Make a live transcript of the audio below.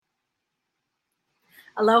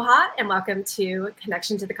Aloha and welcome to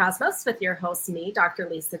Connection to the Cosmos with your host, me, Dr.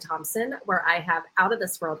 Lisa Thompson, where I have out of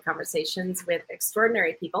this world conversations with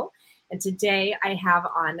extraordinary people. And today I have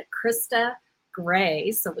on Krista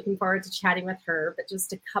Gray. So looking forward to chatting with her, but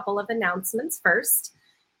just a couple of announcements first.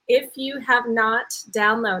 If you have not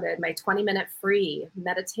downloaded my 20-minute free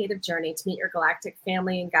meditative journey to meet your galactic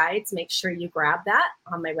family and guides, make sure you grab that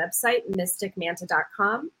on my website,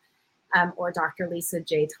 mysticmanta.com or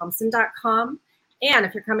drlisajthompson.com. And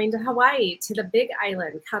if you're coming to Hawaii, to the Big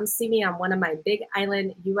Island, come see me on one of my Big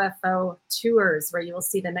Island UFO tours where you will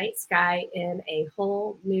see the night sky in a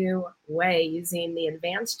whole new way using the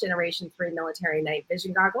Advanced Generation 3 Military Night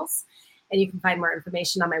Vision Goggles. And you can find more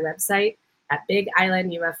information on my website at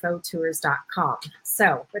bigislandUFOtours.com.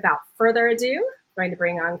 So without further ado, I'm going to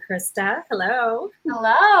bring on Krista. Hello.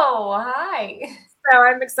 Hello. Hi. So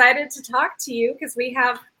I'm excited to talk to you because we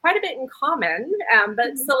have quite a bit in common.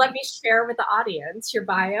 So let me share with the audience your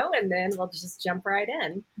bio and then we'll just jump right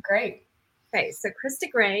in. Great. Okay, so Krista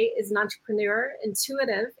Gray is an entrepreneur,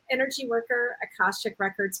 intuitive, energy worker, Akashic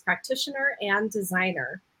Records practitioner, and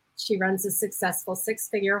designer. She runs a successful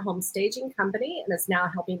 6-figure home staging company and is now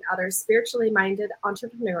helping other spiritually minded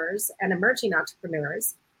entrepreneurs and emerging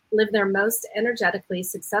entrepreneurs live their most energetically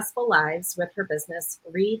successful lives with her business,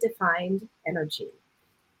 Redefined Energy.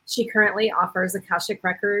 She currently offers Akashic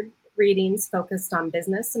Record readings focused on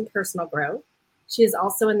business and personal growth. She is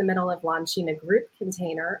also in the middle of launching a group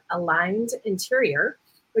container, Aligned Interior,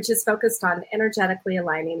 which is focused on energetically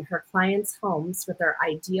aligning her clients' homes with their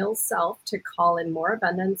ideal self to call in more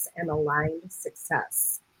abundance and aligned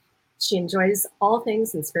success. She enjoys all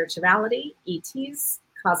things in spirituality, ETs,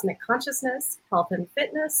 cosmic consciousness, health and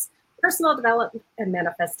fitness, personal development and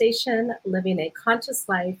manifestation, living a conscious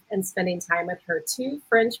life, and spending time with her 2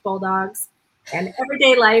 French bulldogs, and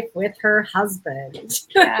everyday life with her husband.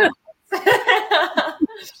 Yeah.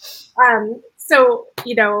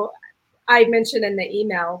 I mentioned in the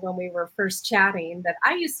email when we were first chatting that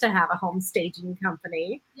I used to have a home staging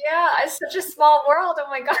company. Yeah, it's such a small world. Oh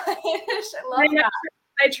my gosh. I love that.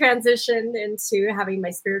 I transitioned into having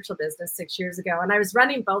my spiritual business 6 years ago, and I was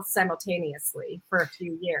running both simultaneously for a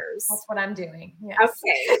few years. That's what I'm doing. Yes.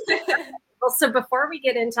 Okay. Well, so before we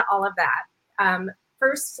get into all of that,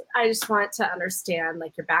 first, I just want to understand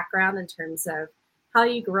like your background in terms of how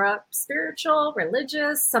you grew up, spiritual,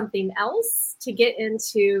 religious, something else, to get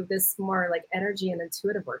into this more like energy and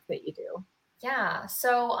intuitive work that you do. Yeah.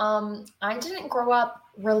 So I didn't grow up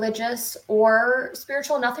religious or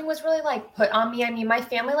spiritual. Nothing was really like put on me. I mean, my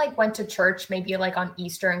family like went to church maybe like on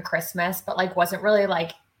Easter and Christmas, but like wasn't really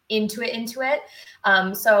like into it.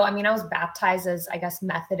 So, I mean, I was baptized as, I guess,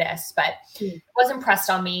 Methodist, but it wasn't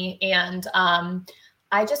pressed on me. And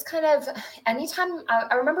I just kind of, anytime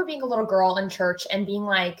I remember being a little girl in church and being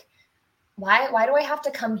like, why do I have to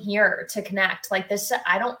come here to connect like this?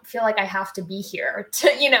 I don't feel like I have to be here to,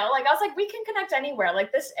 like, I was like, we can connect anywhere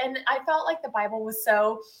like this. And I felt like the Bible was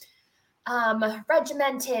so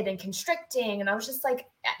regimented and constricting. And I was just like,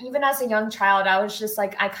 even as a young child, I was just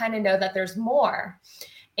like, I kind of know that there's more.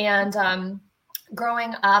 And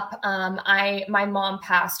growing up, my mom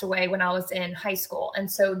passed away when I was in high school.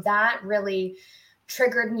 And so that really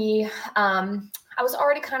triggered me. I was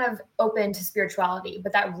already kind of open to spirituality,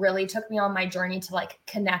 but that really took me on my journey to like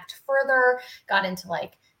connect further, got into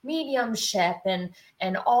like mediumship and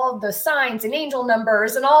all of the signs and angel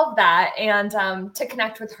numbers and all of that, and to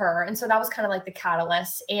connect with her. And so that was kind of like the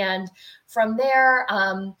catalyst. And from there,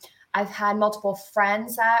 I've had multiple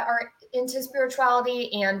friends that are into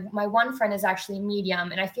spirituality, and my one friend is actually a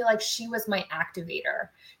medium, and I feel like she was my activator.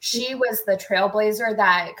 She was the trailblazer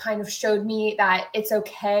that kind of showed me that it's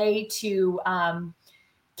okay to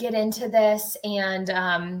get into this.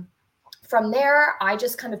 And from there, I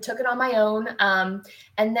just kind of took it on my own.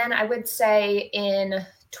 And then I would say in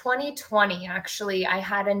 2020, actually, I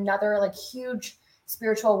had another like huge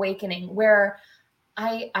spiritual awakening where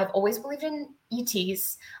I've always believed in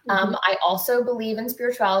ETs. I also believe in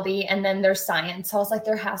spirituality, and then there's science. So I was like,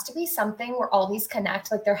 there has to be something where all these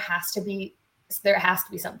connect. Like there has to be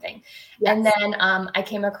something. Yes. And then I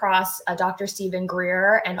came across Dr. Stephen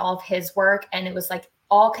Greer and all of his work, and it was like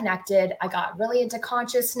all connected. I got really into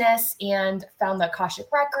consciousness and found the Akashic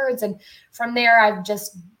Records. And from there, I've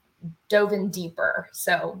just dove in deeper.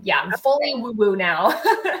 So yeah, I'm fully woo-woo now.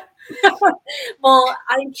 Well,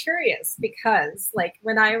 I'm curious because like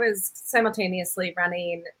when I was simultaneously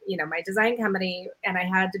running, my design company, and I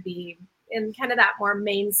had to be in kind of that more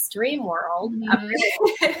mainstream world.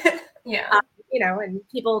 Yeah. And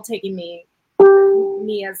people taking me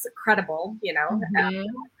as credible,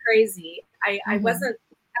 crazy. I wasn't,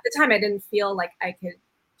 at the time, I didn't feel like I could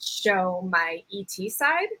show my ET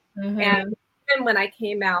side. Mm-hmm. And even when I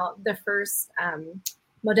came out, the first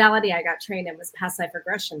modality I got trained in was past life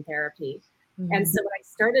regression therapy. Mm-hmm. And so when I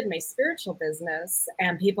started my spiritual business,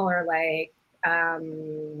 and people are like,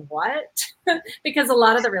 what? Because a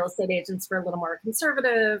lot of the real estate agents were a little more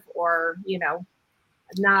conservative, or, you know,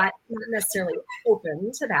 not necessarily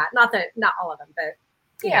open to that. Not all of them, but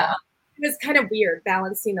you know, it was kind of weird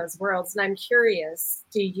balancing those worlds. And I'm curious,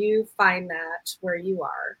 do you find that where you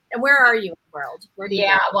are? And where are you in the world? Where do you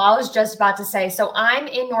go? Well, I was just about to say, so I'm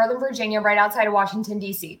in Northern Virginia, right outside of Washington,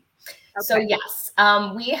 D.C. Okay. So yes,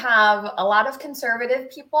 we have a lot of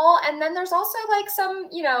conservative people, and then there's also like some,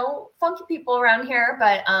 you know, funky people around here.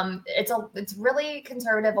 But it's really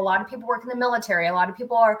conservative. A lot of people work in the military. A lot of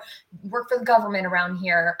people work for the government around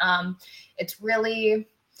here. It's really,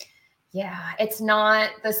 it's not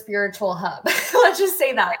the spiritual hub. Let's just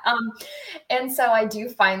say that. And so I do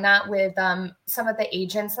find that with some of the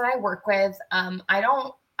agents that I work with,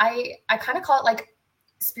 I kind of call it like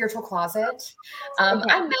spiritual closet.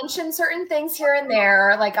 I mention certain things here and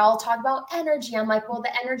there, like I'll talk about energy. I'm like, well,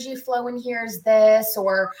 the energy flow in here is this,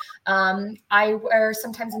 or I wear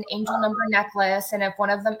sometimes an angel number necklace, and if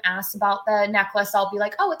one of them asks about the necklace, I'll be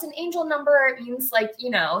like, oh, it's an angel number. It means like,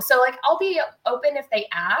 you know, so like I'll be open if they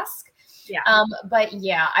ask. But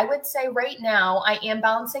I would say right now I am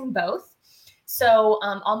balancing both. So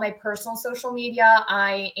on my personal social media,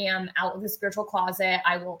 I am out of the spiritual closet.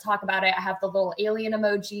 I will talk about it. I have the little alien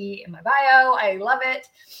emoji in my bio. I love it.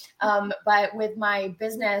 But with my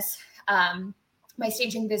business, my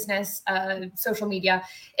staging business, social media,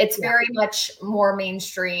 it's very much more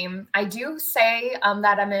mainstream. I do say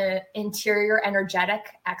that I'm an interior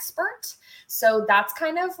energetic expert. So that's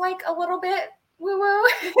kind of like a little bit woo-woo.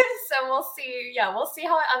 So we'll see. We'll see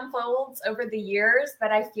how it unfolds over the years.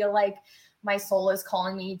 But I feel like my soul is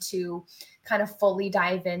calling me to kind of fully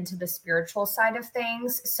dive into the spiritual side of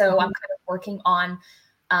things. So I'm kind of working on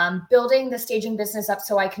building the staging business up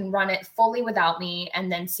so I can run it fully without me,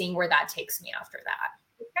 and then seeing where that takes me after that.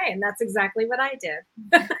 Okay. And that's exactly what I did.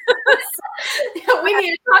 We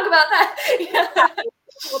need to talk about that.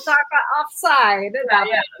 We'll talk offside about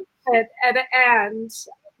that. And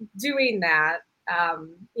doing that,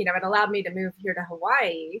 you know, it allowed me to move here to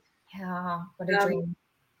Hawaii. Yeah. What a dream.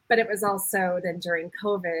 But it was also then during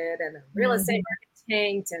COVID, and the real estate market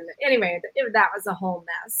tanked. And anyway, that was a whole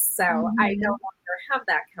mess. So I no longer have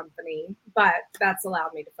that company, but that's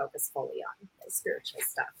allowed me to focus fully on the spiritual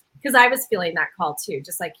stuff. Because I was feeling that call too,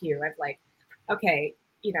 just like you. I'm like, okay,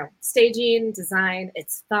 you know, staging, design,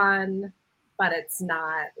 it's fun, but it's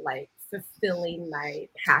not like fulfilling my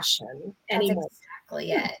passion anymore. That's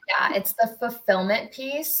exactly it. Yeah, it's the fulfillment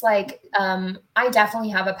piece. Like, I definitely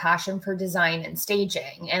have a passion for design and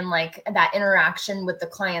staging, and like that interaction with the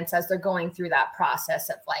clients as they're going through that process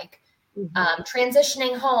of like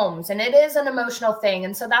transitioning homes. And it is an emotional thing.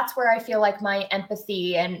 And so that's where I feel like my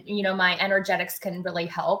empathy and, you know, my energetics can really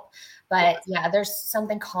help. But there's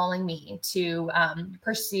something calling me to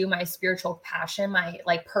pursue my spiritual passion, my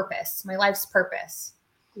like purpose, my life's purpose.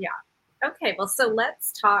 Yeah. Okay. Well, so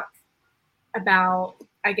let's talk about,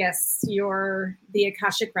 I guess, the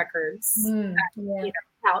Akashic records. You know,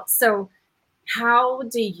 out. So how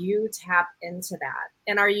do you tap into that?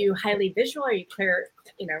 And are you highly visual? Are you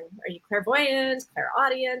are you clairvoyant,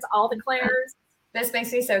 clairaudient, all the clairs? This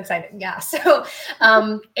makes me so excited. Yeah. So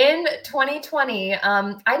in 2020,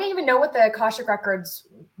 I didn't even know what the Akashic Records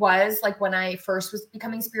was, like when I first was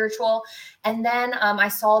becoming spiritual. And then I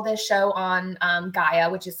saw this show on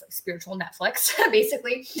Gaia, which is like spiritual Netflix,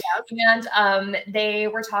 basically. Yes. And they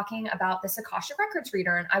were talking about this Akashic Records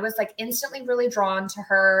reader. And I was like instantly really drawn to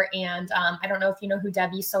her. And I don't know if you know who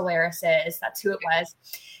Debbie Solaris is. That's who it was.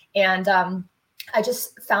 And I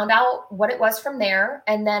just found out what it was from there.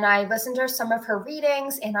 And then I listened to some of her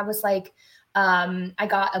readings, and I was like, I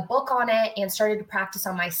got a book on it and started to practice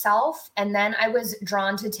on myself. And then I was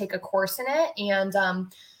drawn to take a course in it.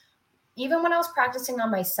 And even when I was practicing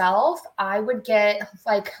on myself, I would get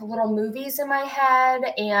like little movies in my head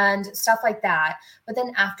and stuff like that. But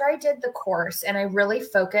then after I did the course and I really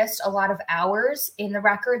focused a lot of hours in the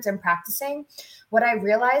records and practicing, what I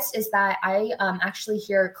realized is that I actually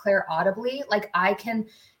hear clairaudibly. Like I can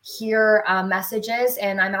hear messages,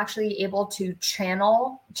 and I'm actually able to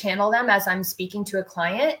channel them as I'm speaking to a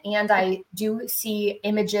client. And I do see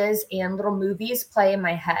images and little movies play in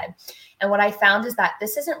my head. And what I found is that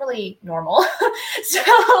this isn't really normal. So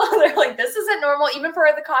they're like, this isn't normal. Even for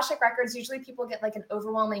the Akashic Records, usually people get like an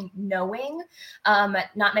overwhelming knowing.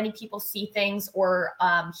 Not many people see things or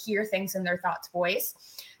hear things in their thoughts voice.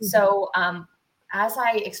 Mm-hmm. So as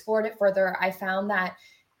I explored it further, I found that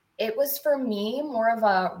it was for me more of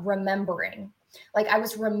a remembering. Like I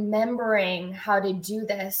was remembering how to do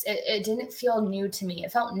this. It didn't feel new to me.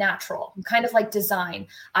 It felt natural, kind of like design.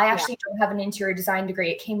 I actually don't have an interior design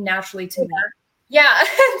degree. It came naturally to me. Yeah.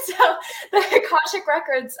 And so the Akashic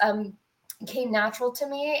Records came natural to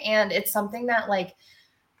me. And it's something that like,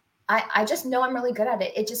 I just know I'm really good at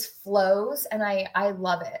it. It just flows and I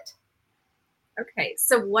love it. Okay.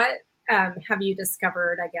 So what have you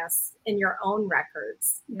discovered, I guess, in your own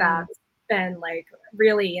records that's been like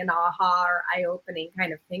really an aha or eye-opening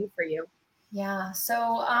kind of thing for you? Yeah. So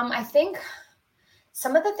I think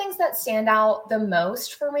some of the things that stand out the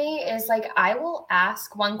most for me is like I will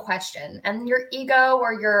ask one question and your ego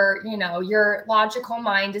or your, you know, your logical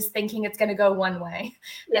mind is thinking it's going to go one way.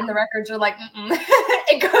 Yeah. And the records are like,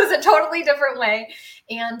 it goes a totally different way.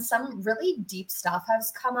 And some really deep stuff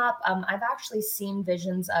has come up. I've actually seen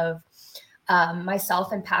visions of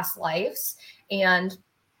myself in past lives. And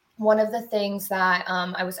one of the things that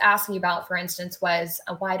I was asking about, for instance, was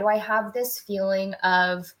why do I have this feeling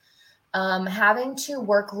of having to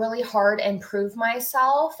work really hard and prove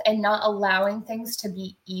myself and not allowing things to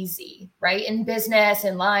be easy, right? In business,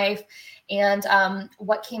 in life. And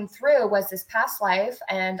what came through was this past life,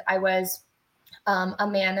 and I was a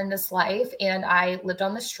man in this life, and I lived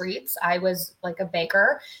on the streets. I was like a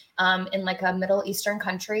baker in like a Middle Eastern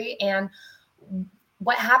country. And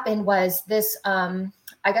what happened was this,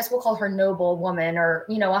 I guess we'll call her noble woman, or,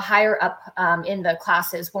 you know, a higher up in the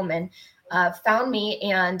classes woman, found me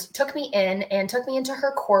and took me in and took me into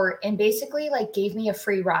her court and basically like gave me a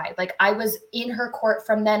free ride. Like I was in her court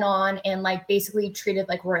from then on and like basically treated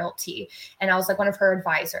like royalty. And I was like one of her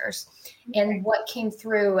advisors. Okay. And what came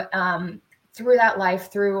through that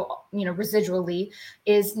life, through, you know, residually,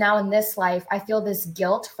 is now in this life, I feel this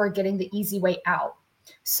guilt for getting the easy way out.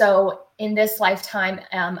 So in this lifetime,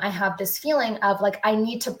 I have this feeling of like, I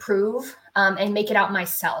need to prove and make it out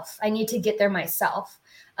myself. I need to get there myself.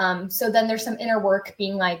 So then there's some inner work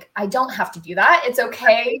being like, I don't have to do that. It's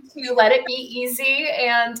okay to let it be easy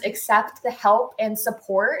and accept the help and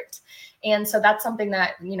support. And so that's something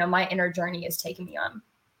that, you know, my inner journey is taking me on.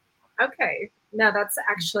 Okay. No, that's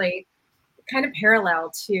actually kind of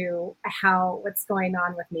parallel to what's going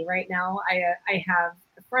on with me right now. I have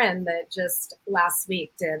a friend that just last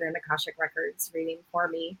week did an Akashic Records reading for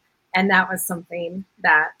me. And that was something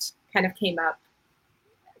that kind of came up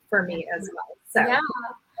for me as well. So yeah.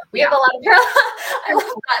 We have a lot of parallel. I love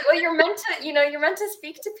that. Well, you're meant to, you know, you're meant to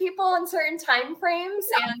speak to people in certain time frames,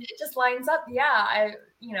 and it just lines up. Yeah,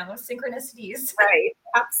 synchronicities. Right.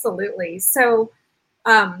 Absolutely. So,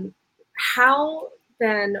 how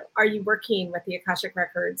then are you working with the Akashic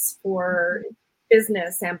Records for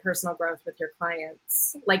business and personal growth with your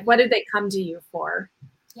clients? Like, what did they come to you for?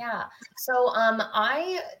 Yeah. So,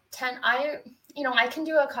 I can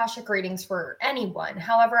do Akashic readings for anyone.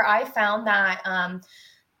 However, I found that,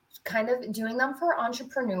 kind of doing them for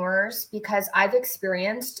entrepreneurs, because I've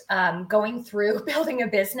experienced going through building a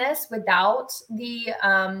business without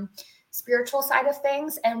the spiritual side of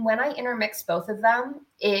things. And when I intermixed both of them,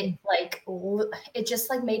 it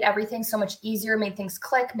just like made everything so much easier, made things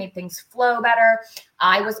click, made things flow better.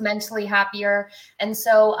 I was mentally happier. And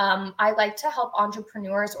so I like to help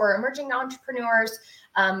entrepreneurs or emerging entrepreneurs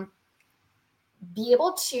be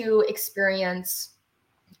able to experience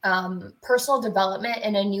personal development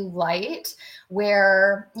in a new light,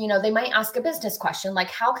 where, you know, they might ask a business question like,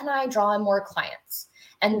 how can I draw in more clients?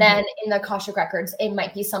 And then in the Akashic Records, it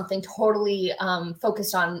might be something totally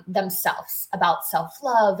focused on themselves, about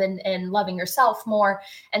self-love and loving yourself more.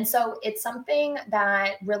 And so it's something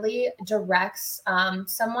that really directs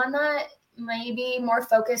someone that may be more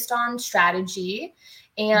focused on strategy,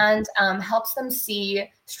 and helps them see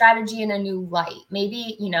strategy in a new light.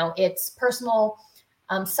 Maybe, you know, it's personal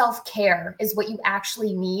self-care is what you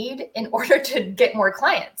actually need in order to get more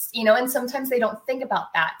clients, you know, and sometimes they don't think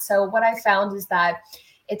about that. So what I found is that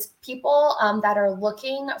it's people that are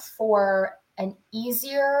looking for an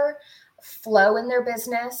easier flow in their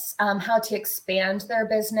business, how to expand their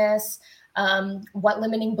business, what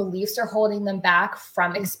limiting beliefs are holding them back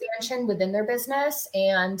from expansion within their business.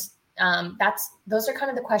 And those are kind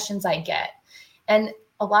of the questions I get. And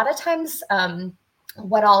a lot of times,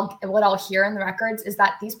 what I'll hear in the records is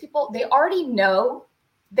that these people, they already know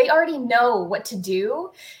what to do.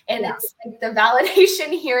 And it's like the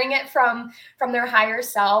validation, hearing it from their higher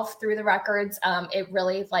self through the records, it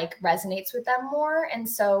really like resonates with them more. And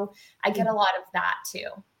so I get a lot of that too.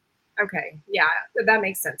 Okay. Yeah, that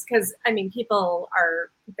makes sense. Because I mean,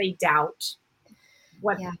 they doubt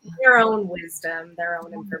their own wisdom, their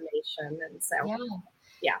own information. And so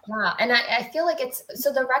Yeah. Yeah. And I feel like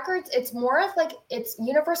so the records, it's more of like, it's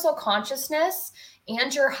universal consciousness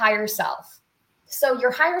and your higher self. So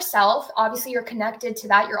your higher self, obviously you're connected to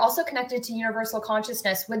that. You're also connected to universal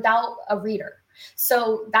consciousness without a reader.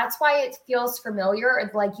 So that's why it feels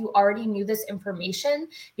familiar. Like you already knew this information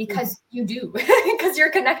because you do, because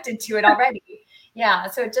you're connected to it already. Yeah.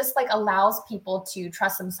 So it just like allows people to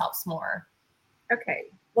trust themselves more. Okay.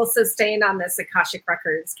 Well, so staying on this Akashic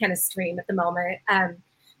Records kind of stream at the moment.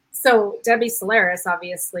 So Debbie Solaris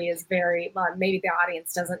obviously is very, well, maybe the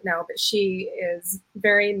audience doesn't know, but she is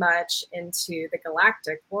very much into the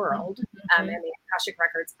galactic world and the Akashic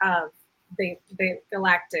Records of the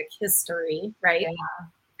galactic history, right? Yeah.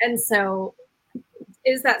 And so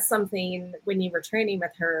is that something, when you were training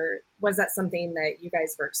with her, was that something that you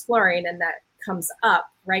guys were exploring and that comes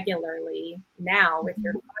up regularly now with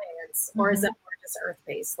your clients, or is it more just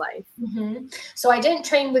earth-based life? So I didn't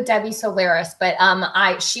train with Debbie Solaris, but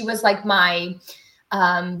she was like my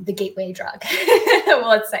the gateway drug,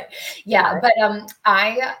 let's say. Yeah. But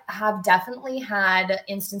I have definitely had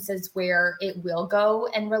instances where it will go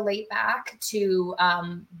and relate back to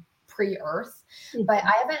pre-earth, but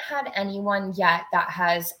I haven't had anyone yet that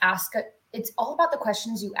has asked. It's all about the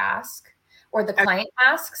questions you ask or the client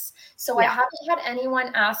asks. So I haven't had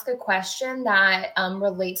anyone ask a question that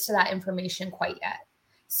relates to that information quite yet.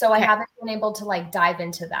 So I haven't been able to like dive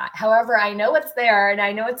into that. However, I know it's there and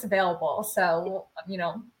I know it's available. So,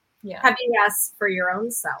 Have you asked for your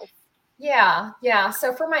own self? Yeah.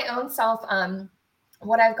 So for my own self,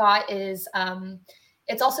 what I've got is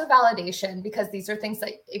it's also validation, because these are things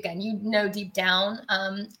that, again, deep down.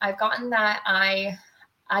 I've gotten that I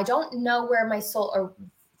don't know where my soul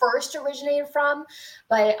first originated from,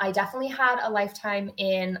 but I definitely had a lifetime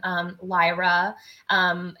in Lyra,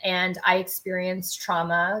 and I experienced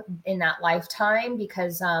trauma in that lifetime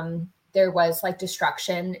because there was like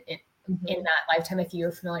destruction in that lifetime. If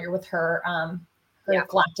you're familiar with her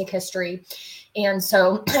galactic history, and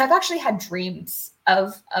so I've actually had dreams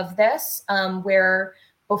of this where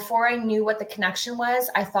before I knew what the connection was,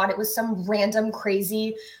 I thought it was some random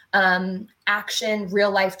crazy action real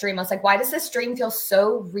life dream. I was like, why does this dream feel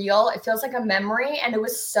so real? It feels like a memory, and it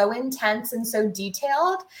was so intense and so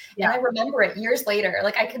detailed. And I remember it years later.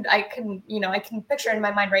 Like I can picture it in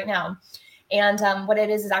my mind right now. And what it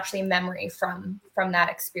is actually a memory from that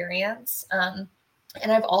experience. And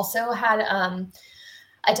I've also had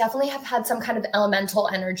I definitely have had some kind of elemental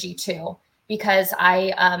energy too, because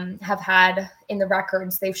I have had in the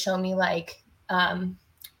records, they've shown me like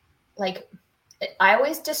I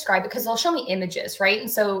always describe it because they'll show me images, right? And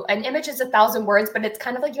so an image is 1,000 words, but it's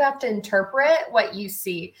kind of like you have to interpret what you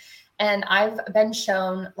see. And I've been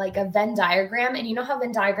shown like a Venn diagram, and you know how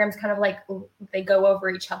Venn diagrams kind of like they go over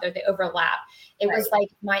each other, they overlap. It was like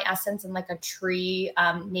my essence and like a tree,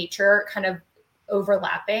 nature kind of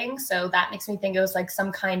overlapping. So that makes me think it was like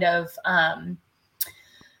some kind of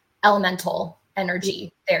elemental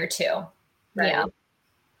energy there too. Right. Yeah.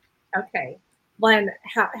 Okay. Len,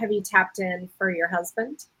 have you tapped in for your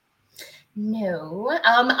husband? No.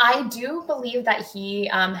 I do believe that he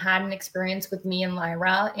had an experience with me and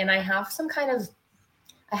Lyra, and I have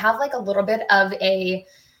like a little bit of a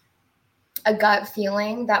gut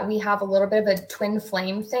feeling that we have a little bit of a twin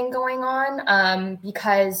flame thing going on,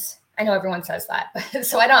 because I know everyone says that, but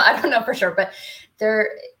so I don't know for sure, but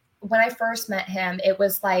when I first met him, it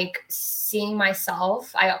was like seeing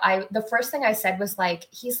myself. The first thing I said was like,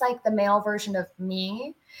 he's like the male version of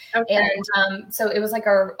me. Okay. And so it was like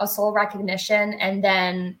a soul recognition. And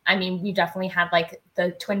then, I mean, we definitely had like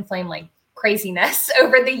the twin flame, like craziness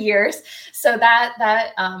over the years. So that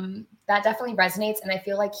definitely resonates. And I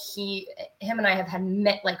feel like him and I have had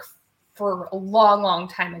met like for a long, long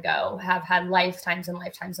time ago, have had lifetimes and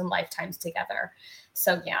lifetimes and lifetimes together.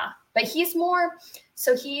 So yeah, but he's he's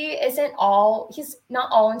not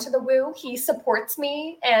all into the woo. He supports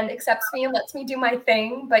me and accepts me and lets me do my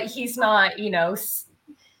thing, but he's not,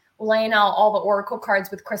 laying out all the oracle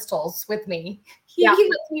cards with crystals with me. He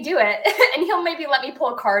lets me do it, and he'll maybe let me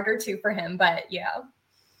pull a card or two for him, but yeah.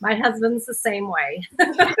 My husband's the same way.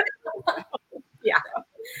 Yeah.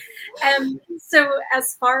 So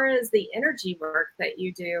as far as the energy work that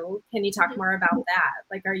you do, can you talk more about that?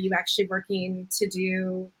 Like, are you actually working to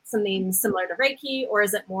do something similar to Reiki, or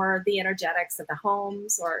is it more the energetics of the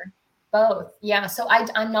homes, or? Both. Yeah. So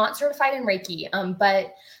I'm not certified in Reiki,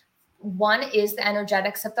 but one is the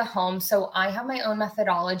energetics of the home. So I have my own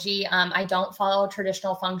methodology. I don't follow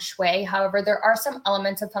traditional feng shui. However, there are some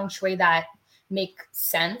elements of feng shui that make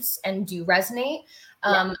sense and do resonate.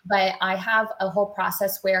 But I have a whole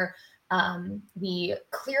process where We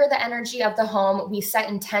clear the energy of the home. We set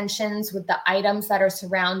intentions with the items that are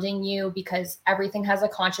surrounding you, because everything has a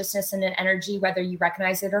consciousness and an energy, whether you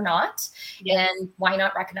recognize it or not. Yes. And why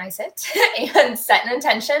not recognize it and set an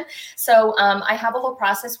intention? So I have a whole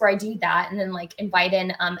process where I do that, and then like invite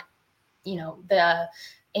in, the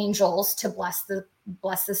angels to bless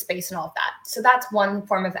the space and all of that. So that's one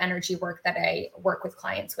form of energy work that I work with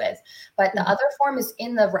clients with. But the other form is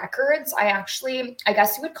in the records. I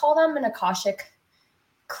guess you would call them an Akashic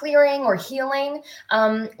clearing or healing.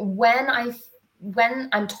 When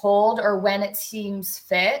I'm told, or when it seems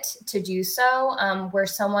fit to do so, where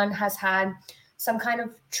someone has had some kind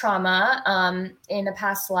of trauma in a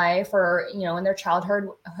past life, or, in their childhood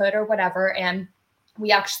or whatever. And we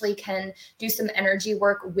actually can do some energy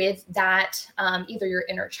work with that, either your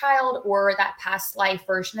inner child or that past life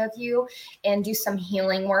version of you, and do some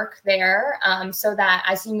healing work there, so that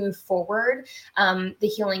as you move forward, the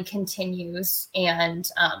healing continues, and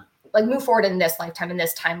move forward in this lifetime, in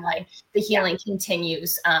this timeline, the healing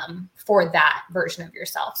continues for that version of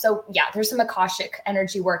yourself. So yeah, there's some Akashic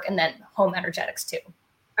energy work, and then home energetics too.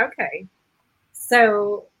 Okay.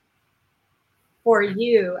 So for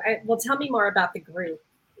you, tell me more about the group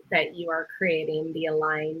that you are creating, the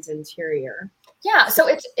Aligned Interior. Yeah, so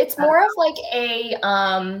it's more of like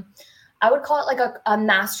I would call it like a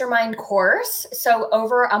mastermind course. So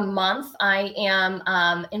over a month, I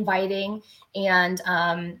am inviting and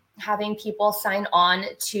having people sign on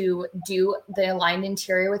to do the Aligned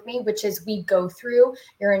Interior with me, which is we go through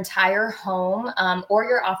your entire home or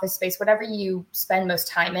your office space, whatever you spend most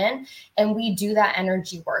time in, and we do that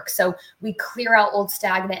energy work. So we clear out old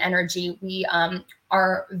stagnant energy. We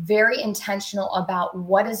are very intentional about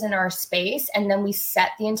what is in our space, and then we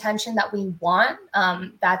set the intention that we want,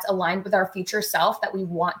 that's aligned with our future self, that we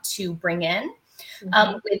want to bring in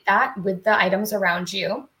with the items around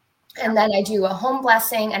you. And then I do a home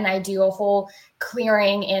blessing, and I do a whole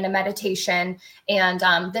clearing and a meditation.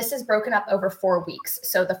 And this is broken up over 4 weeks.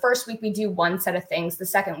 So the first week we do one set of things, the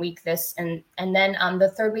second week this, and then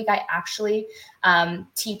the third week I actually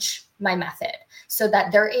teach my method, so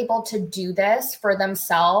that they're able to do this for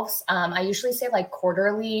themselves. I usually say like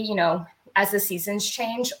quarterly, as the seasons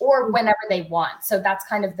change, or whenever they want. So that's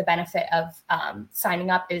kind of the benefit of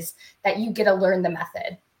signing up, is that you get to learn the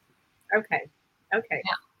method. Okay.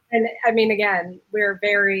 Yeah. And I mean, again, we're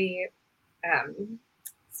very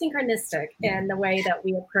synchronistic in the way that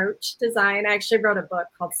we approach design. I actually wrote a book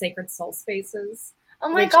called Sacred Soul Spaces. Oh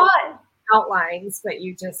my God. Outlines what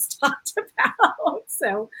you just talked about.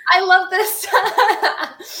 So I love this.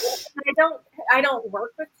 I don't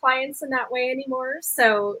work with clients in that way anymore.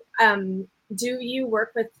 So do you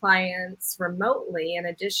work with clients remotely in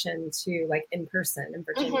addition to like in person in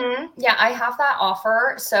Virginia? Mm-hmm. Yeah, I have that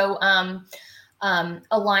offer. So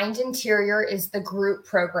Aligned Interior is the group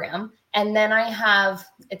program. And then I have,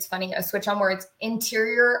 it's funny, a switch on words,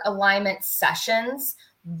 interior alignment sessions.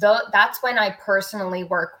 That's when I personally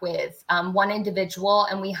work with one individual,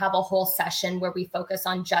 and we have a whole session where we focus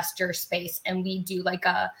on just your space, and we do like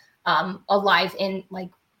a live in like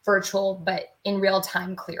virtual, but in real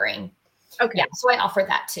time clearing. Okay. Yeah, so I offer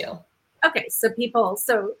that too. Okay. So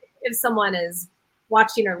if someone is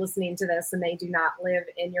watching or listening to this and they do not live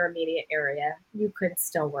in your immediate area, you could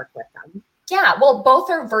still work with them. Yeah, well, both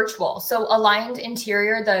are virtual. So Aligned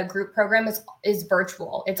Interior, the group program is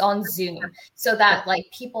virtual. It's on Zoom, so that like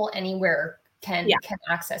people anywhere can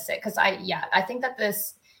access it. Because I think that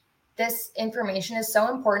this information is so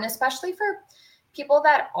important, especially for people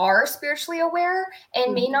that are spiritually aware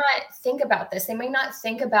and may not think about this. They may not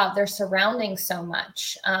think about their surroundings so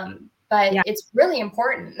much, but it's really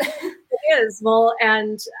important. It is. Well,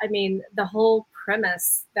 and I mean, the whole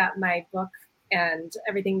premise that my book and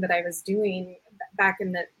everything that I was doing back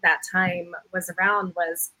in that time was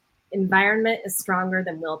environment is stronger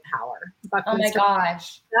than willpower. Oh my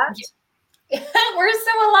gosh. We're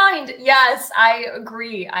so aligned. Yes, I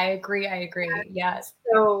agree. Yes.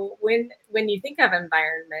 So when you think of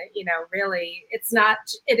environment, really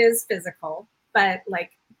it is physical, but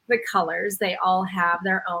like the colors, they all have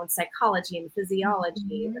their own psychology and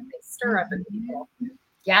physiology that they stir up in people.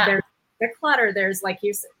 Yeah. There's the clutter, there's like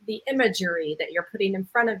the imagery that you're putting in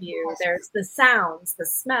front of you. There's the sounds, the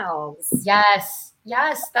smells. Yes,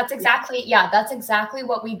 that's exactly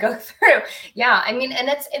what we go through. Yeah, I mean, and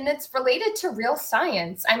it's related to real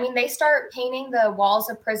science. I mean, they start painting the walls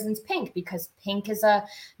of prisons pink because pink is a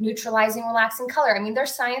neutralizing, relaxing color. I mean,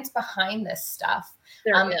 there's science behind this stuff.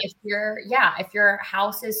 If your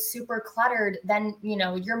house is super cluttered, then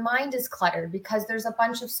your mind is cluttered because there's a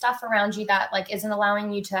bunch of stuff around you that like isn't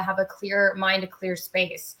allowing you to have a clear mind, a clear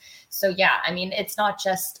space. So yeah, I mean, it's not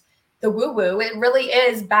just the woo-woo. It really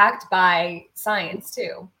is backed by science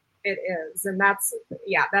too. It is. And that's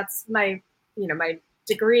my, my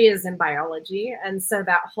degree is in biology. And so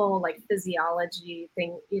that whole like physiology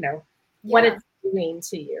thing, what it's doing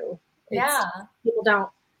to you.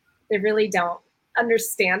 They really don't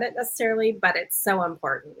understand it necessarily, but it's so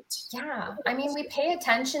important. Yeah. I mean, we pay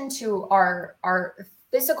attention to our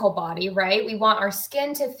physical body, right? We want our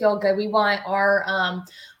skin to feel good. We want our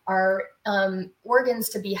organs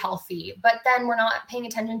to be healthy, but then we're not paying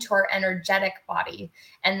attention to our energetic body.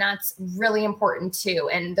 And that's really important too.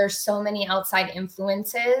 And there's so many outside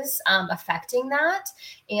influences affecting that.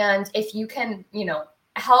 And if you can,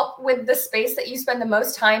 help with the space that you spend the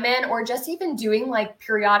most time in, or just even doing like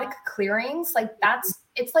periodic clearings, like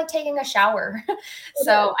it's like taking a shower.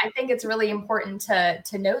 So I think it's really important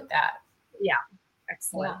to note that. Yeah.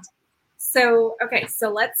 Excellent. Yeah. So, okay. So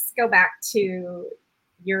let's go back to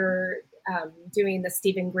your doing the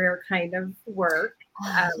Stephen Greer kind of work.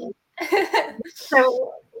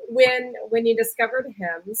 So when you discovered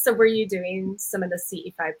him, so were you doing some of the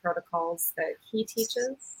CE5 protocols that he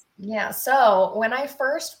teaches? Yeah. So when I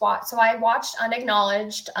first watched, I watched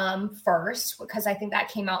Unacknowledged first, because I think that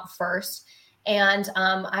came out first. And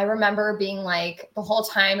I remember being like, the whole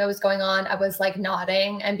time it was going on, I was like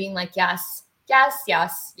nodding and being like, yes, yes,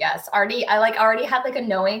 yes, yes. I already had like a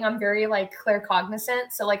knowing. I'm very like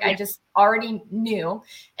claircognizant. So like, I just already knew.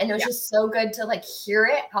 And it was just so good to like hear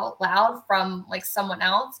it out loud from like someone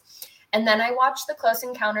else. And then I watched The Close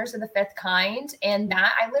Encounters of the Fifth Kind, and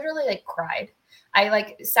that I literally like cried. I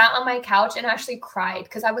like sat on my couch and actually cried,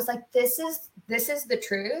 because I was like, this is the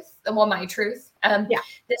truth. Well, my truth.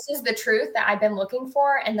 This is the truth that I've been looking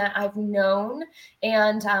for and that I've known.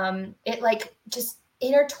 And it like just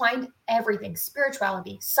intertwined everything: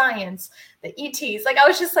 spirituality, science, the ETs. Like I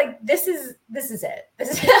was just like, this is it.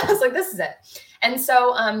 I was like, this is it. And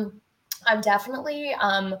so I've definitely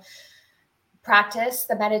practiced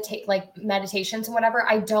the meditations and whatever.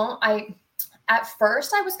 At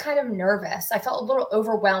first, I was kind of nervous. I felt a little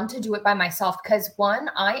overwhelmed to do it by myself because, one,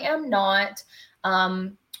 I am not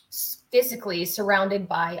physically surrounded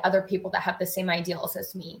by other people that have the same ideals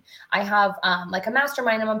as me. I have like a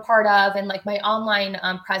mastermind I'm a part of, and like my online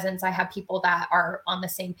presence, I have people that are on the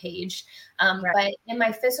same page. But in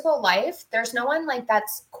my physical life, there's no one like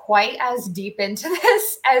that's quite as deep into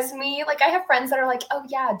this as me. Like I have friends that are like, oh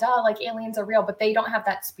yeah, duh, like aliens are real, but they don't have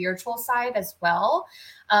that spiritual side as well.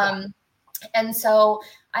 And so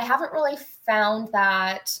I haven't really found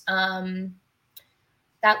that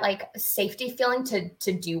that like safety feeling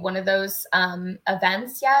to do one of those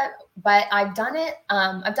events yet, but I've done it.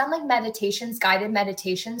 I've done like meditations, guided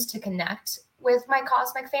meditations to connect with my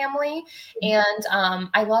cosmic family. And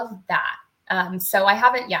I love that. So I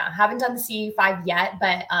haven't done the CE5 yet,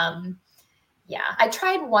 but I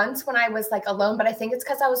tried once when I was like alone, but I think it's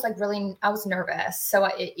because I was like I was nervous. So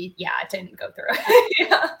it didn't go through.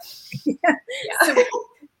 So,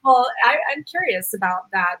 well, I'm curious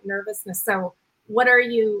about that nervousness. So what do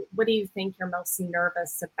you think you're most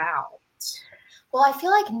nervous about? Well, I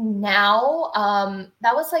feel like now,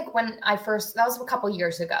 that was like that was a couple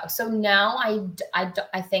years ago. So now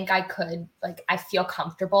I think I could, like, I feel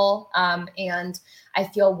comfortable, and I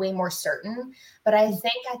feel way more certain. But I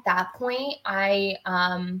think at that point, I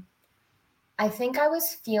think I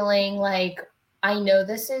was feeling like, I know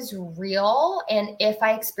this is real. And if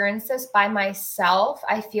I experience this by myself,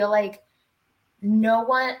 I feel like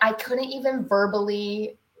I couldn't even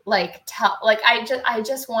verbally like tell, like, I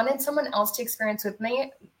just wanted someone else to experience it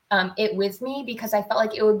with me, because I felt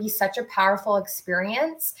like it would be such a powerful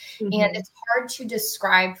experience. Mm-hmm. And it's hard to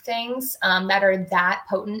describe things that are that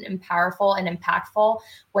potent and powerful and impactful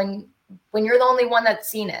when you're the only one that's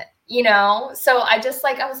seen it, So I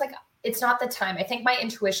was like, it's not the time. I think my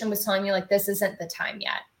intuition was telling me like, this isn't the time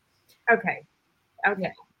yet. Okay. Yeah.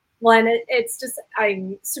 Well, and it's just,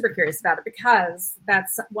 I'm super curious about it, because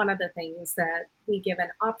that's one of the things that we give an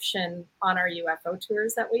option on our UFO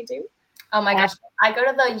tours that we do. Oh my gosh. I go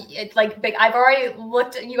to I've already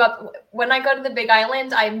looked you up. When I go to the Big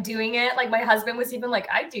Island, I'm doing it. Like my husband was even like,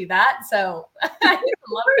 I do that. So I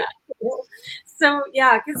love that. So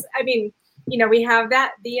yeah, because I mean, we have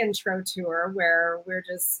the intro tour where we're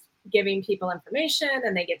just giving people information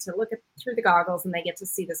and they get to look through the goggles and they get to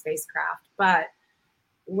see the spacecraft. But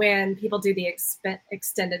when people do the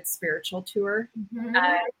extended spiritual tour, mm-hmm.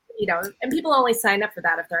 And people only sign up for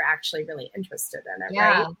that if they're actually really interested in it,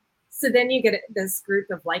 right? So then you get this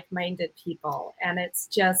group of like-minded people, and it's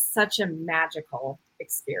just such a magical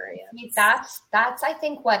experience. That's I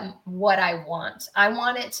think what I want. I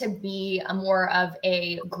want it to be a more of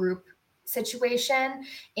a group situation.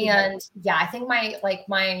 And I think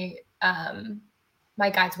my my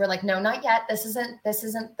guides were like, no, not yet. This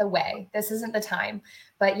isn't the way. This isn't the time.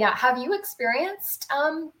 But yeah, have you experienced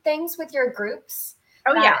things with your groups?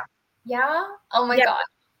 Oh, yeah. Yeah. Oh my God.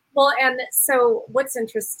 Well, and so what's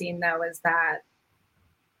interesting though is that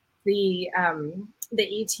the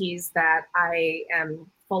ETs that I am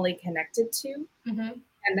fully connected to,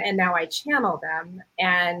 and now I channel them,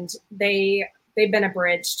 and they've been a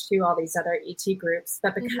bridge to all these other ET groups.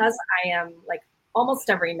 But because I am like almost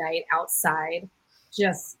every night outside,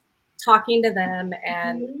 just talking to them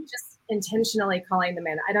and just intentionally calling them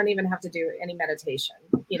in. I don't even have to do any meditation.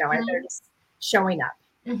 You know, they're just showing up.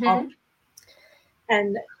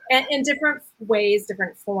 And in different ways,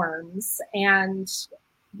 different forms. And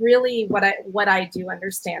really what I do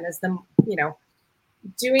understand is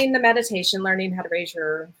doing the meditation, learning how to raise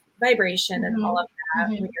your vibration and all of that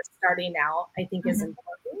when you're starting out, I think is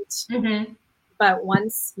important. But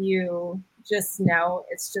once you just know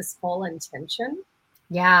it's just full intention.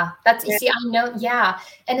 Yeah, see, I know. Yeah.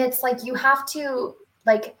 And it's like, you have to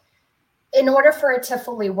like, in order for it to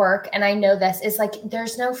fully work, and I know this is like,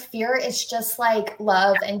 there's no fear. It's just like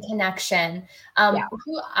love and connection.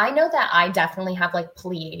 I know that I definitely have like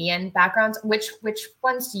Pleiadian backgrounds. Which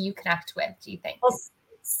ones do you connect with, do you think? Well,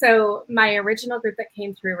 so my original group that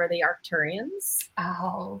came through were the Arcturians.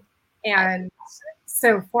 Oh. And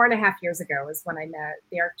so 4.5 years ago is when I met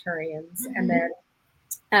the Arcturians. And then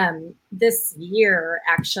this year,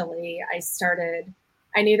 actually,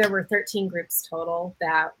 I knew there were 13 groups total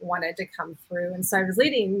that wanted to come through. And so I was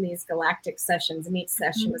leading these galactic sessions, and each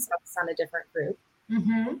session was focused on a different group.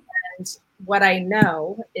 And what I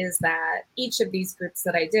know is that each of these groups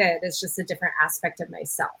that I did is just a different aspect of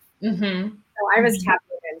myself. So I was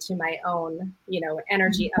tapping into my own,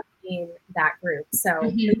 energy of being that group. So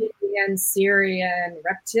Pleiadian, Syrian,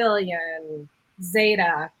 Reptilian,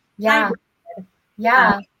 Zeta, hybrid,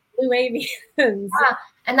 Blue Avians.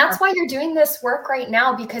 And that's why you're doing this work right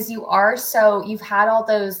now, because you've had all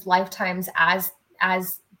those lifetimes as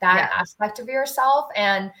that aspect of yourself.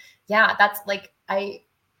 And that's like, like,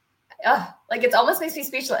 it almost makes me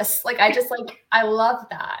speechless. Like, I just I love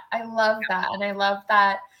that. I love that. And I love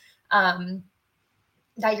that,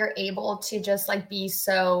 that you're able to just like be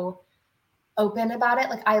so open about it.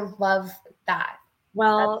 Like, I love that.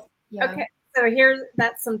 Well, okay. So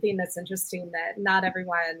that's something that's interesting that not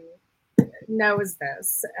everyone knows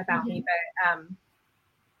this about me,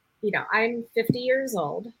 but I'm 50 years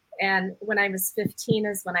old, and when I was 15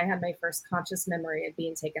 is when I had my first conscious memory of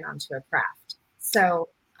being taken onto a craft. So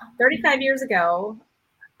 35 years ago,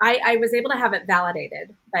 I was able to have it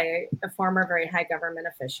validated by a former very high government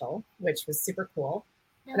official, which was super cool.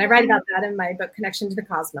 And I write about that in my book, Connection to the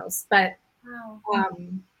Cosmos. But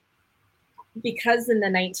because in the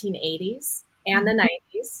 1980s and the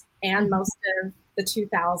 90s and most of the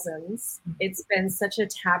 2000s, it's been such a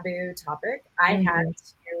taboo topic, I had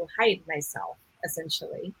to hide myself,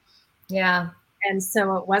 essentially. Yeah. And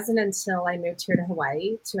so it wasn't until I moved here to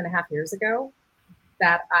Hawaii 2.5 years ago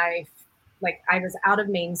that I was out of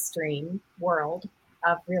mainstream world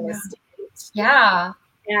of real estate. Yeah.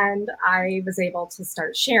 And I was able to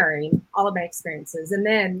start sharing all of my experiences. And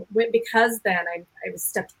then because then I was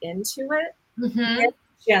stepped into it, it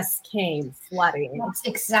just came flooding. That's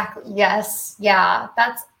exactly. Yes. Yeah.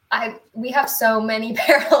 We have so many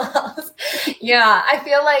parallels. Yeah. I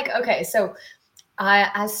feel like, okay. So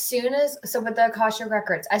with the Akashic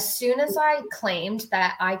Records, as soon as I claimed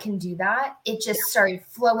that I can do that, it just started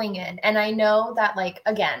flowing in. And I know that, like,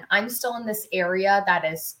 again, I'm still in this area that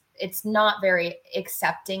it's not very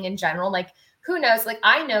accepting in general. Like, who knows? Like,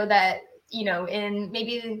 I know that, in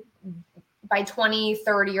maybe by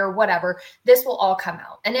 2030 or whatever, this will all come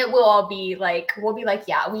out, and it will all be like, we'll be like,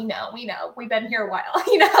 yeah, we know, we've been here a while,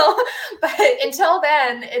 but until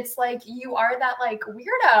then, it's like, you are that like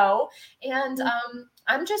weirdo. And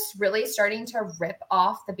I'm just really starting to rip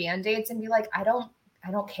off the Band-Aids and be like, I don't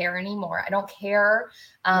care anymore. I don't care.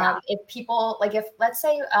 If people, like, if let's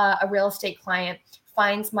say a real estate client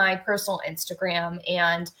finds my personal Instagram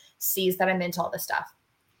and sees that I'm into all this stuff.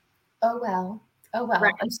 Oh, well,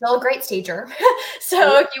 right. I'm still a great stager.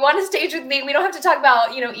 So if you want to stage with me, we don't have to talk about,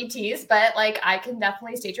 ETs, but like, I can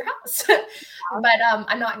definitely stage your house. But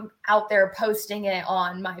I'm not out there posting it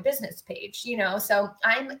on my business page, so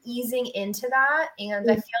I'm easing into that.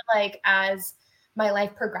 And I feel like as my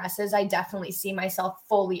life progresses, I definitely see myself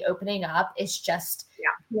fully opening up. It's just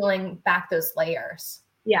peeling back those layers.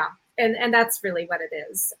 Yeah. And that's really what it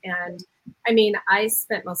is. And I mean, I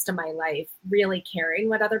spent most of my life really caring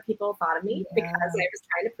what other people thought of me because I was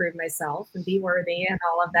trying to prove myself and be worthy and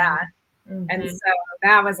all of that. And so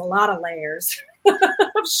that was a lot of layers of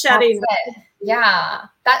shedding. Yeah.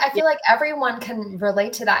 That I feel like everyone can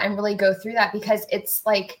relate to that and really go through that, because it's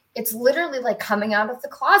literally like coming out of the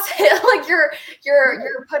closet. Like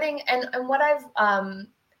you're putting, and what I've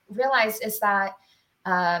realized is that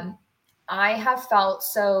I have felt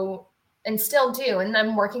so, and still do, and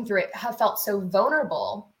I'm working through it, have felt so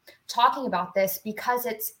vulnerable talking about this, because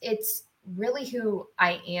it's really who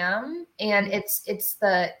I am, and it's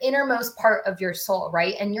the innermost part of your soul,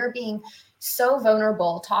 right? And you're being so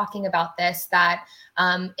vulnerable talking about this that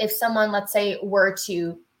if someone, let's say, were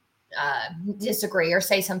to disagree or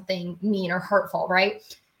say something mean or hurtful, right?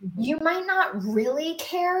 Mm-hmm. You might not really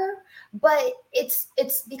care, but it's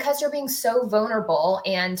because you're being so vulnerable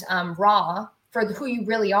and raw for who you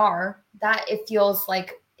really are, that it feels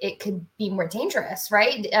like it could be more dangerous,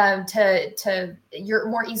 right? To you're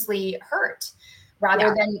more easily hurt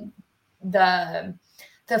rather than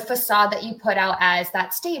the facade that you put out as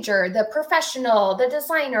that stager, the professional, the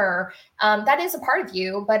designer. That is a part of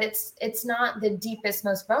you, but it's not the deepest,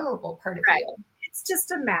 most vulnerable part of you. It's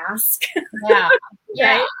just a mask. Yeah.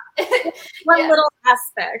 Yeah. One little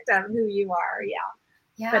aspect of who you are. Yeah.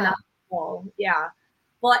 Yeah. But not full. Yeah.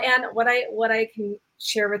 Well, and what I can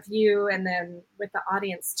share with you and then with the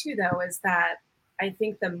audience too, though, is that I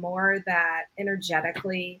think the more that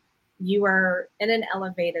energetically you are in an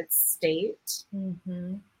elevated state,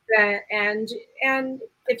 mm-hmm. and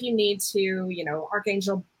if you need to,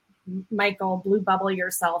 Archangel Michael blue bubble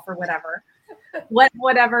yourself or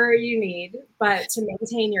whatever you need, but to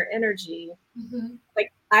maintain your energy, mm-hmm.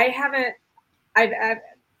 like I've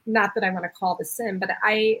not that I want to call this sin, but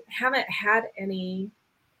I haven't had any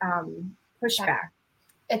pushback.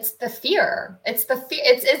 It's the fear. It's the fear.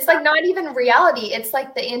 It's like not even reality. It's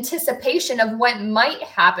like the anticipation of what might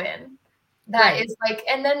happen. That is like,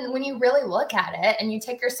 and then when you really look at it and you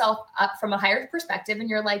take yourself up from a higher perspective and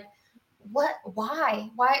you're like, why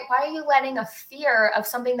are you letting a fear of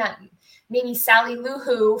something that maybe Sally Lou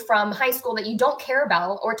Who from high school that you don't care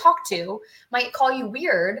about or talk to might call you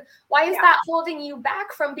weird? Why is that holding you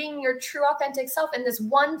back from being your true authentic self in this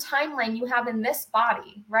one timeline you have in this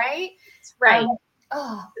body? Right.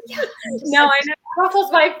 Oh yeah. No, I know.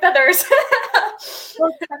 Ruffles my feathers.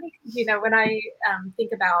 Well, when I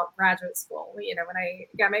think about graduate school, when I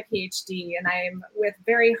got my PhD, and I'm with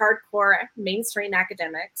very hardcore mainstream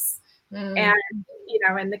academics, and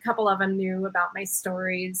and a couple of them knew about my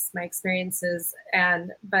stories, my experiences,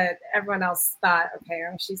 but everyone else thought, okay,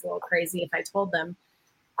 she's a little crazy if I told them.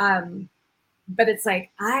 But it's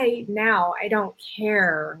like I don't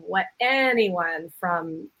care what anyone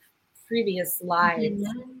from previous lives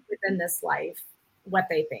within this life, what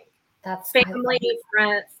they think. That's family,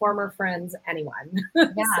 friend, former friends, anyone.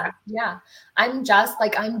 Yeah. I'm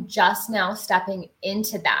just now stepping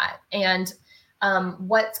into that. And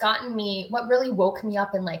what really woke me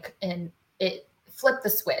up and it flipped the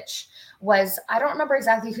switch was, I don't remember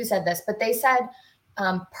exactly who said this, but they said,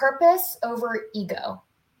 purpose over ego.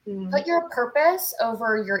 Mm. Put your purpose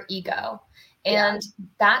over your ego. And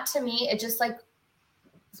that to me, it just like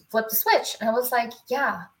flipped the switch. And I was like,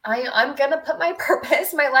 yeah, I'm going to put my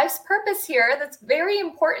purpose, my life's purpose here. That's very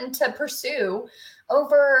important to pursue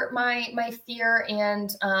over my fear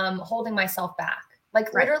and holding myself back.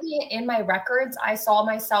 Like literally in my records, I saw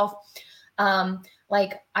myself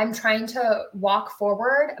like I'm trying to walk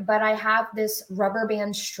forward, but I have this rubber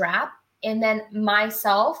band strap. And then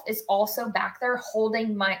myself is also back there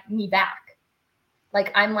holding me back.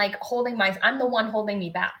 Like I'm I'm the one holding me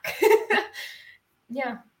back.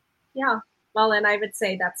 Yeah. Well, and I would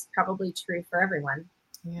say that's probably true for everyone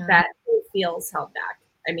that feels held back.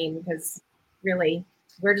 I mean, because really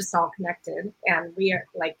we're just all connected, and we are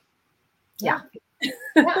like, yeah,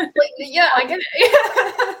 I get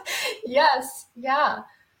it. Yes. Yeah.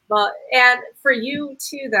 Well, and for you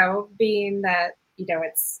too, though, being that,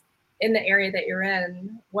 it's in the area that you're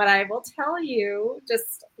in, what I will tell you,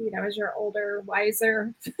 just, as you're older,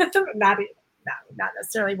 wiser, not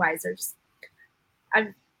necessarily wiser, just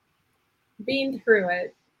I've been through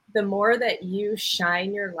it. The more that you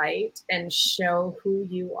shine your light and show who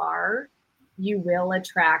you are, you will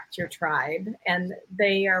attract your tribe, and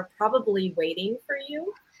they are probably waiting for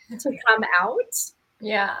you to come out.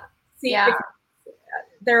 Yeah.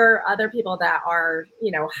 There are other people that are,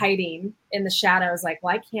 hiding in the shadows, like,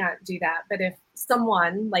 well, I can't do that. But if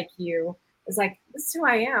someone like you is like, this is who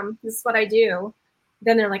I am, this is what I do,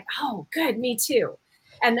 then they're like, oh, good, me too.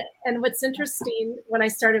 And what's interesting, when I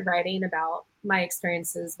started writing about my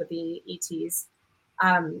experiences with the ETs,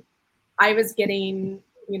 I was getting,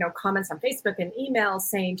 comments on Facebook and emails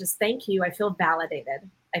saying, just thank you. I feel validated.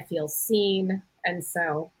 I feel seen. And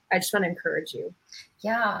so I just want to encourage you.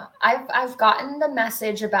 Yeah, I've gotten the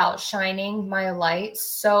message about shining my light.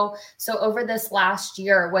 So over this last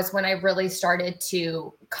year was when I really started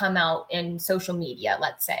to come out in social media,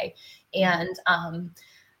 let's say. And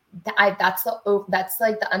that's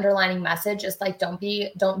like the underlining message is like, don't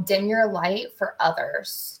dim your light for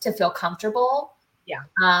others to feel comfortable. Yeah.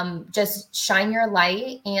 Just shine your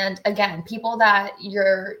light. And again, people that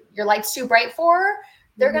your light's too bright for,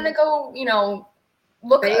 they're going to go,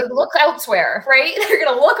 look elsewhere, right? They're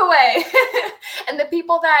going to look away. And the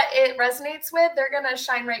people that it resonates with, they're going to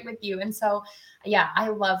shine right with you. And so, yeah, I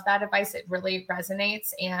love that advice. It really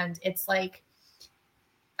resonates. And it's like,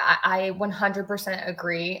 I 100%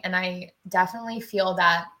 agree. And I definitely feel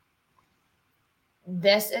that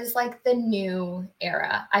this is like the new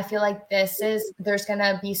era. I feel like there's going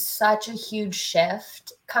to be such a huge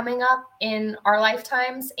shift coming up in our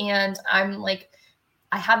lifetimes. And I'm like,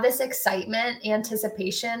 I have this excitement,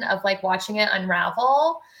 anticipation of like watching it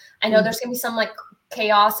unravel. I know there's going to be some like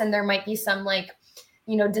chaos, and there might be some like,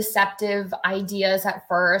 deceptive ideas at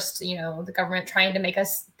first, the government trying to make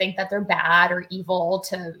us think that they're bad or evil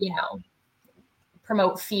to,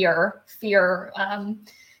 promote fear,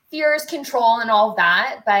 fears, control, and all of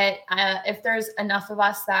that. But if there's enough of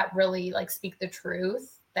us that really like speak the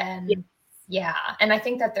truth, then yeah. And I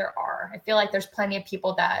think that there are. I feel like there's plenty of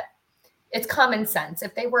people that it's common sense.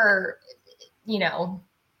 If they were,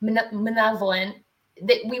 benevolent,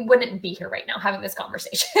 that we wouldn't be here right now having this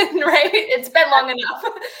conversation, right? It's been long enough.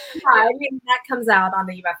 Yeah, I mean, that comes out on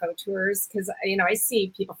the UFO tours because, I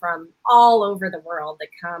see people from all over the world that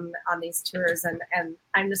come on these tours. And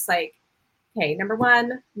I'm just like, okay, number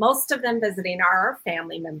one, most of them visiting are our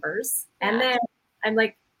family members. Yeah. And then I'm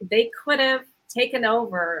like, they could have taken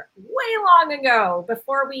over way long ago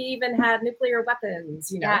before we even had nuclear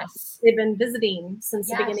weapons. Yes. They've been visiting since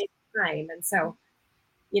the beginning of time. And so,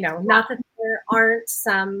 not that there aren't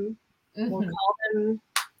some, we'll call them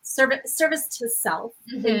service to self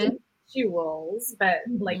individuals, but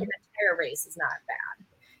like an entire race is not bad.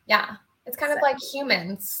 Yeah. It's kind of like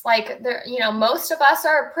humans, like there, most of us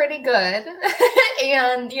are pretty good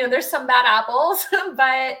and, there's some bad apples,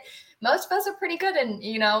 but most of us are pretty good. And,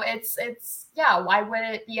 it's, yeah, why would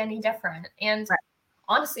it be any different? And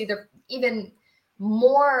honestly, they're even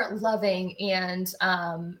more loving and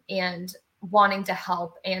wanting to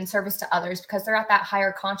help and service to others because they're at that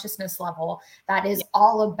higher consciousness level that is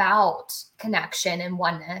all about connection and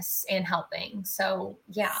oneness and helping. So,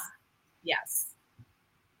 yeah. Yes.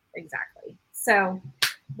 Exactly. So,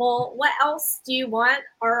 well, what else do you want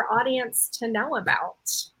our audience to know about?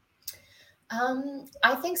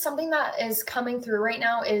 I think something that is coming through right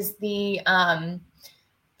now is the,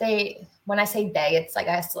 when I say they, it's like,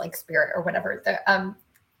 I guess like spirit or whatever.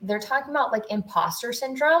 They're talking about like imposter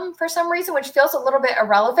syndrome for some reason, which feels a little bit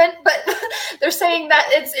irrelevant, but they're saying that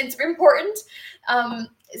it's important.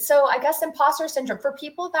 So I guess imposter syndrome for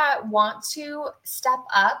people that want to step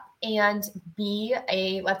up and be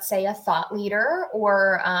let's say a thought leader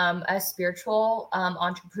or a spiritual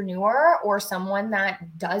entrepreneur or someone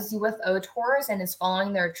that does UFO tours and is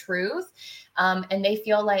following their truth. And they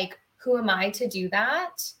feel like, who am I to do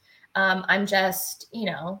that? I'm just,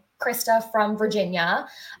 Krista from Virginia,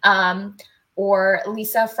 or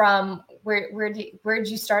Lisa from where did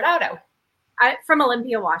you start out at? From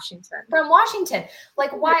Olympia, Washington. From Washington.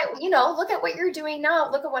 Like, why, look at what you're doing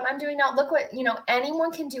now. Look at what I'm doing now. Look what,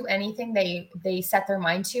 anyone can do anything they set their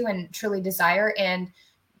mind to and truly desire. And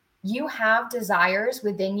you have desires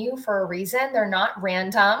within you for a reason. They're not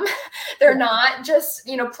random. They're not just,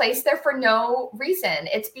 placed there for no reason.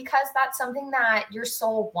 It's because that's something that your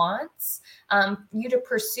soul wants you to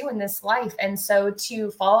pursue in this life. And so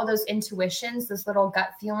to follow those intuitions, those little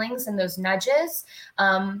gut feelings and those nudges,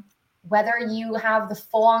 whether you have the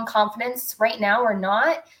full-on confidence right now or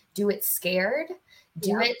not, do it scared.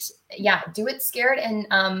 Do it scared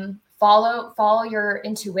and follow your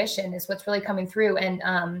intuition is what's really coming through.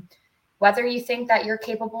 And whether you think that you're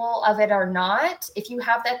capable of it or not, if you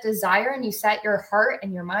have that desire and you set your heart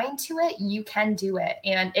and your mind to it, you can do it.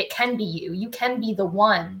 And it can be you. You can be the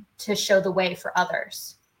one to show the way for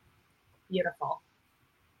others. Beautiful. All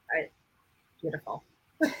right. Beautiful.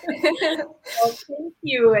 Well, thank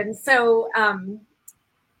you. And so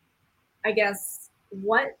I guess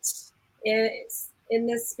what is in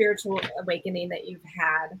this spiritual awakening that you've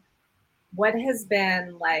had, what has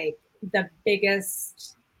been like the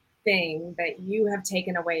biggest thing that you have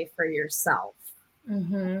taken away for yourself?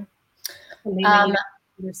 Understand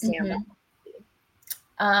that.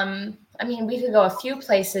 I mean, we could go a few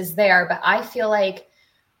places there, but I feel like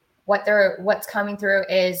what's coming through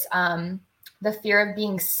is the fear of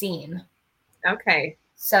being seen. Okay.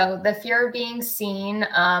 So the fear of being seen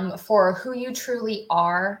for who you truly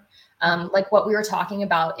are, like what we were talking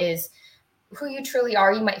about is who you truly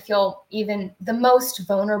are. You might feel even the most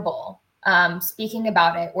vulnerable speaking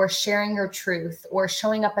about it or sharing your truth or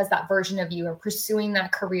showing up as that version of you or pursuing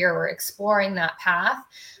that career or exploring that path.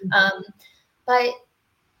 But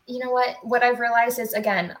you know what I've realized is,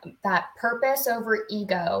 again, that purpose over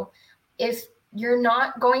ego. If you're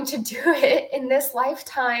not going to do it in this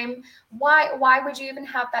lifetime, why would you even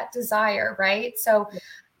have that desire, right? So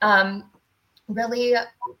really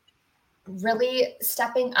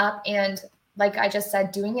stepping up and, like I just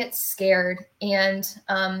said, doing it scared. And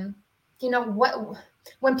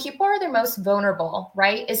when people are their most vulnerable,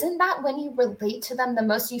 right? Isn't that when you relate to them the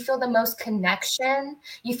most? You feel the most connection.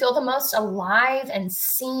 You feel the most alive and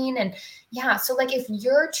seen. And yeah, so like if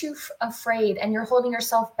you're too afraid and you're holding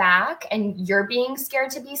yourself back and you're being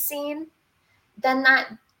scared to be seen, then that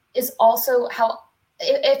is also how,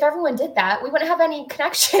 if everyone did that, we wouldn't have any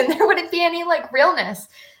connection. There wouldn't be any like realness.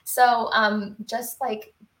 So just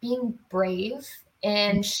like being brave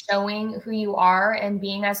and showing who you are and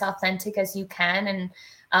being as authentic as you can.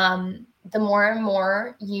 And the more and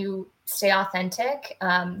more you stay authentic,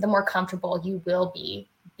 the more comfortable you will be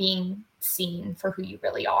being seen for who you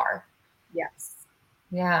really are. Yes.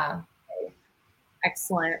 Yeah. Okay.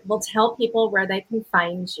 Excellent. Well, tell people where they can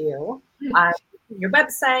find you on your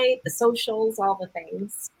website, the socials, all the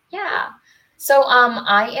things. Yeah. So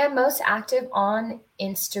I am most active on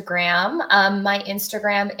Instagram. My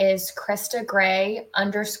Instagram is Krista Gray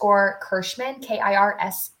 _Kirschman,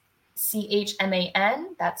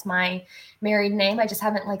 KIRSCHMAN. That's my married name. I just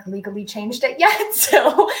haven't like legally changed it yet.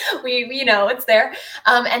 So it's there.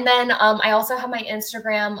 And then I also have my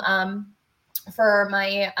Instagram for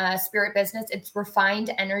my spirit business. It's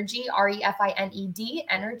Refined Energy, REFINED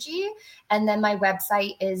energy. And then my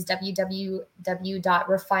website is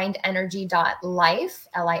www.refinedenergy.life,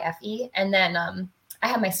 LIFE. And then I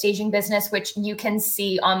have my staging business, which you can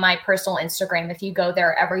see on my personal Instagram. If you go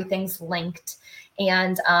there, everything's linked.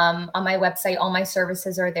 And on my website, all my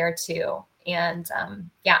services are there too. And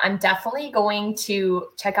I'm definitely going to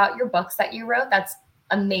check out your books that you wrote. That's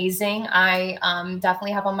amazing. I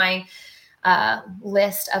definitely have on my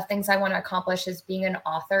list of things I want to accomplish is being an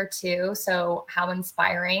author too. So how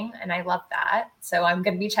inspiring. And I love that. So I'm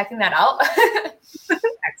going to be checking that out.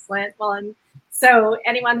 Excellent. Well, and so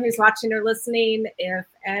anyone who's watching or listening, if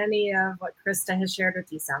any of what Krista has shared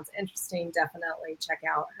with you sounds interesting, definitely check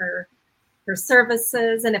out her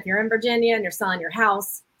services. And if you're in Virginia and you're selling your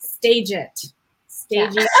house, stage it.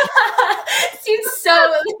 Staging. Seems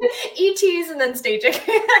so ETs and then staging.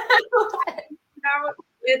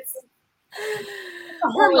 It's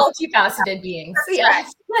we're multifaceted beings.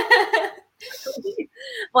 Yes.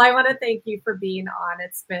 Well, I want to thank you for being on.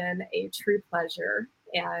 It's been a true pleasure.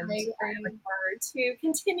 And I look forward to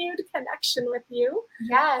continued connection with you.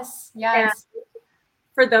 Yes. And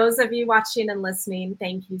for those of you watching and listening,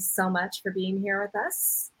 thank you so much for being here with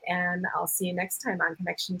us. And I'll see you next time on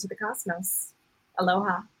Connection to the Cosmos.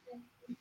 Aloha.